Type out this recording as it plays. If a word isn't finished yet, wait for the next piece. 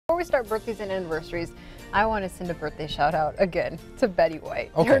we start birthdays and anniversaries, I want to send a birthday shout out again to Betty White,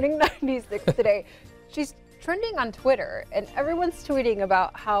 Okay. turning 96 today. She's trending on Twitter, and everyone's tweeting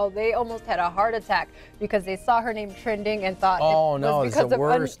about how they almost had a heart attack because they saw her name trending and thought it was it's because the of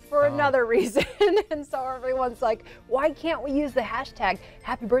worst. for another reason. And so everyone's like, why can't we use the hashtag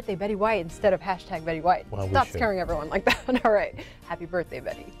Happy Birthday Betty White instead of hashtag Betty White? Well, we Stop should. scaring everyone like that. All right, happy birthday,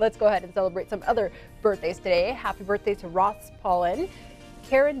 Betty. Let's go ahead and celebrate some other birthdays today. Happy birthday to Ross Paulin.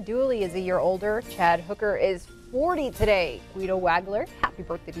 Karen Dooley is a year older. Chad Hooker is 40 today. Guido Wagler, happy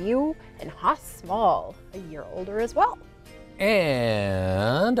birthday to you. And Haas Small, a year older as well.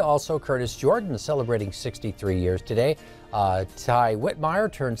 And also Curtis Jordan celebrating 63 years today. Ty Whitmire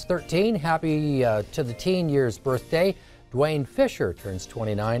turns 13. Happy to the teen years birthday. Dwayne Fisher turns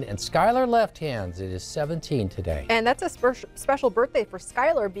 29. And Skylar Left Hands, it is 17 today. And that's a special birthday for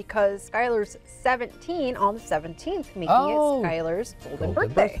Skylar because Skylar's 17 on the 17th, making it Skylar's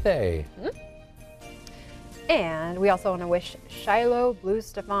golden birthday. And we also want to wish Shiloh Blue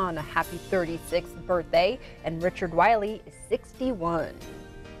Stefan a happy 36th birthday, and Richard Wiley is 61.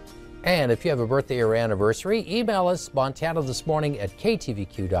 And if you have a birthday or anniversary, email us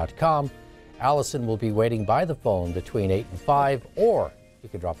montanathismorning@ktvq.com. Allison will be waiting by the phone between 8 and 5, or you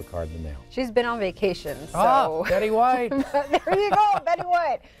can drop a card in the mail. She's been on vacation, so. Betty White. There you go, Betty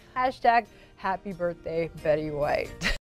White. Hashtag happy birthday, Betty White.